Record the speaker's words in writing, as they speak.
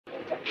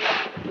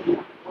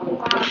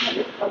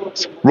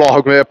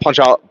Rahul here,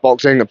 Punchout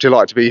Boxing. I'm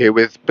delighted to be here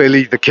with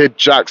Billy the Kid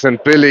Jackson.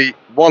 Billy,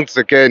 once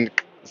again,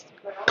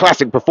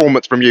 classic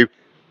performance from you.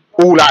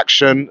 All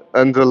action,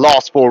 and the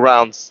last 4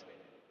 rounds,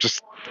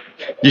 just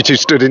you two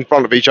stood in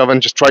front of each other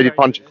and just traded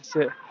punches. That's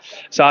it.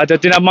 So I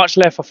didn't have much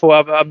left. I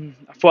thought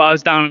I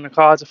was down in the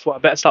cards. I thought I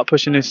better start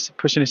pushing this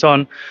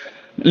on.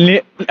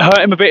 Hurt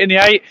him a bit in the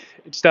 8.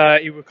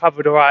 He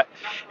recovered all right.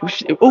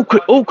 It was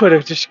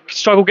awkward. Just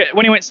struggled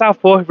when he went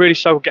southpaw. He really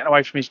struggled getting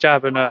away from his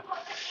jab, and a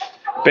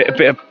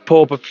bit of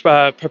poor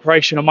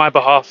preparation on my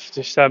behalf.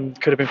 Just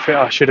could have been fit.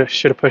 I should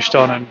have pushed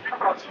on and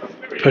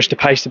pushed the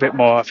pace a bit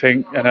more, I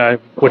think, and I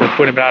would have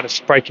been able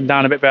to break him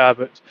down a bit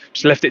better, but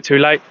just left it too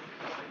late.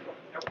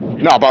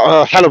 No, but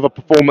a hell of a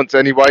performance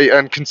anyway,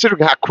 and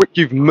considering how quick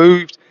you've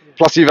moved,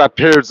 plus you've had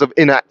periods of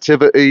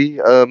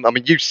inactivity. I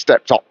mean, you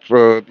stepped up.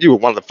 You were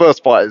one of the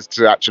first fighters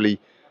to actually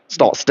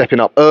start stepping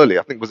up early.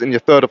 I think it was in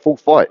your 3rd or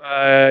 4th fight.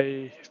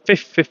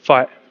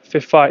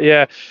 Fifth fight.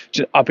 Yeah.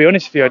 I'll be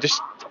honest with you.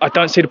 I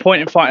don't see the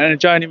point in fighting a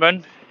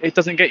journeyman. It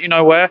doesn't get you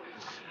nowhere.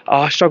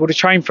 I struggle to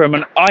train for him,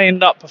 and I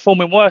end up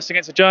performing worse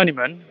against a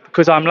journeyman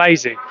because I'm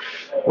lazy.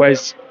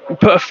 Whereas you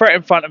put a threat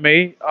in front of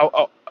me,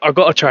 I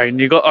got to train.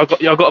 I got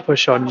to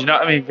push on. You know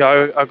what I mean?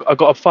 I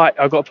got to fight.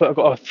 I got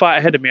a fight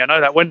ahead of me. I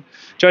know that when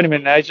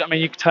journeyman there, I mean,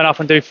 you can turn up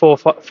and do 4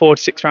 to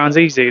 6 rounds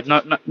easy.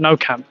 No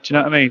camp. Do you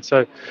know what I mean?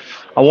 So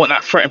I want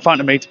that threat in front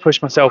of me to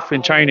push myself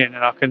in training,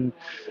 and I can.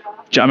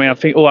 Do you know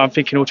what I mean? I'm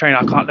thinking all training.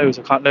 I can't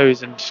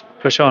lose, and just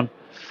push on.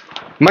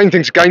 Main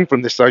thing to gain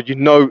from this, though, you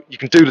know you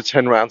can do the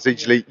 10 rounds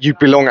easily. You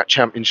belong at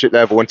championship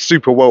level, and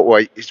super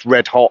welterweight is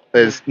red hot.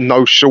 There's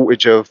no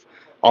shortage of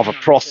other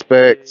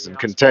prospects and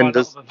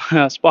contenders.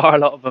 I spar a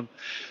lot of them.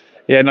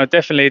 Yeah, no,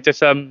 definitely.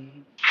 Just gonna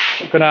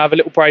have a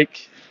little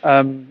break.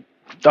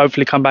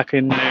 Hopefully, come back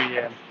in the new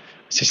year.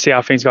 To see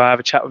how things go. Have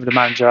a chat with the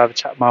manager. Have a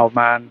chat with my old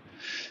man.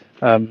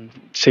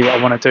 See what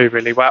I want to do.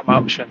 Really, weigh out my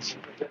options.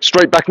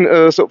 Straight back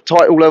into sort of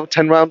title level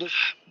 10 rounders.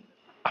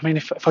 I mean,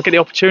 if I get the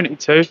opportunity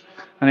to,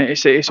 and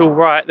it's all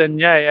right, then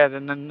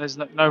then there's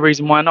no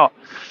reason why not.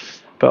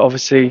 But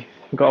obviously,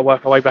 we've got to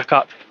work our way back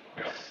up.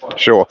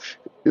 Sure.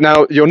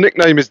 Now, your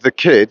nickname is the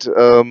Kid.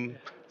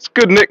 It's a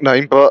good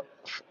nickname, but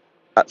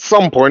at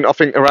some point, I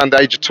think around the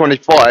age of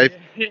 25,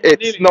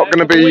 it's not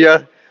going to be.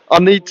 I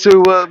need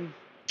to.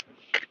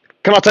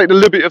 Can I take the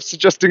liberty of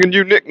suggesting a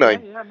new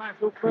nickname? Yeah, mate,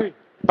 feel free.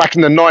 Back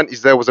in the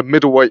 90s, there was a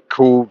middleweight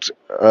called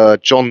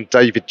John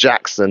David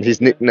Jackson.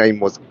 His nickname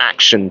was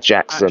Action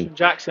Jackson. Action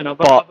Jackson. I've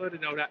heard of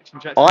the old Action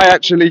Jackson. I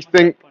actually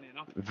think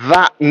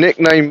that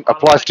nickname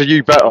applies to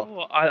you better.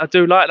 I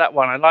do like that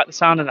one. I like the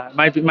sound of that.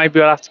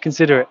 Maybe I'll have to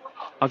consider it.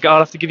 I'll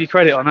have to give you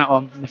credit on that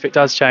one if it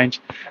does change.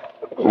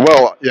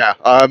 Well, yeah.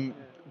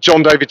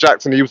 John David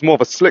Jackson, he was more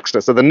of a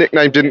slickster, so the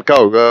nickname didn't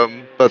go.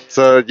 But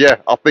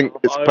yeah, I think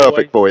it's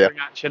perfect for you.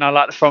 Action. I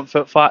like the front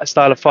foot fighter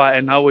style of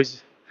fighting.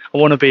 I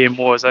want to be in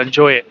wars. I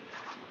enjoy it.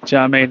 Do you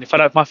know what I mean?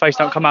 If my face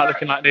don't come out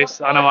looking like this,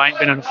 I know I ain't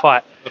been in a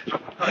fight.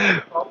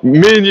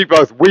 Me and you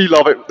both, we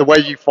love it, the way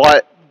you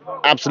fight.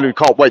 Absolutely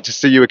can't wait to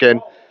see you again.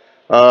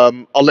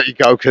 I'll let you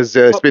go because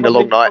it's been a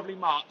long night. Probably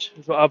March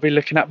is what I'll be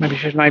looking at.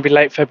 Maybe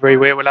late February.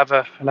 We'll have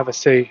a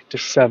see.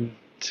 Just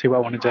see what I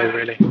want to do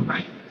really.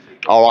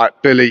 All right,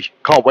 Billy.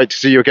 Can't wait to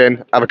see you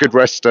again. Have a good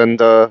rest, and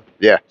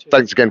yeah,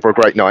 thanks again for a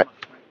great night.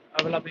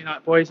 Have a lovely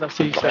night, boys. I'll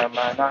see you soon.